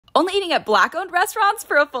only eating at Black-owned restaurants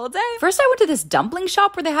for a full day. First, I went to this dumpling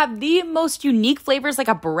shop where they have the most unique flavors, like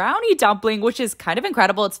a brownie dumpling, which is kind of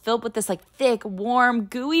incredible. It's filled with this like thick, warm,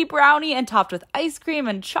 gooey brownie and topped with ice cream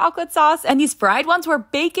and chocolate sauce. And these fried ones were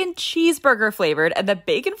bacon cheeseburger flavored, and the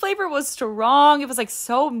bacon flavor was strong. It was like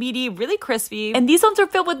so meaty, really crispy. And these ones were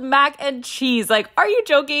filled with mac and cheese. Like, are you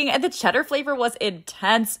joking? And the cheddar flavor was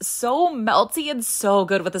intense, so melty and so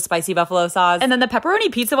good with the spicy buffalo sauce. And then the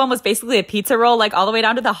pepperoni pizza one was basically a pizza roll, like all the way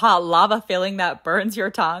down to the hot lava filling that burns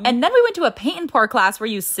your tongue. And then we went to a paint and pour class where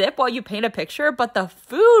you sip while you paint a picture, but the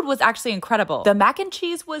food was actually incredible. The mac and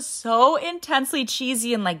cheese was so intensely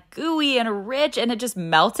cheesy and like gooey and rich, and it just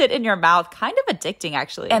melted in your mouth. Kind of addicting,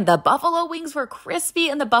 actually. And the buffalo wings were crispy,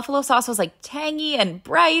 and the buffalo sauce was like tangy and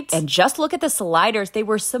bright. And just look at the sliders. They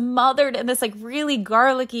were smothered in this like really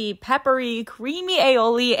garlicky, peppery, creamy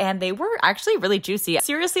aioli, and they were actually really juicy.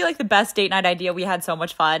 Seriously, like the best date night idea. We had so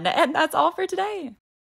much fun. And that's all for today.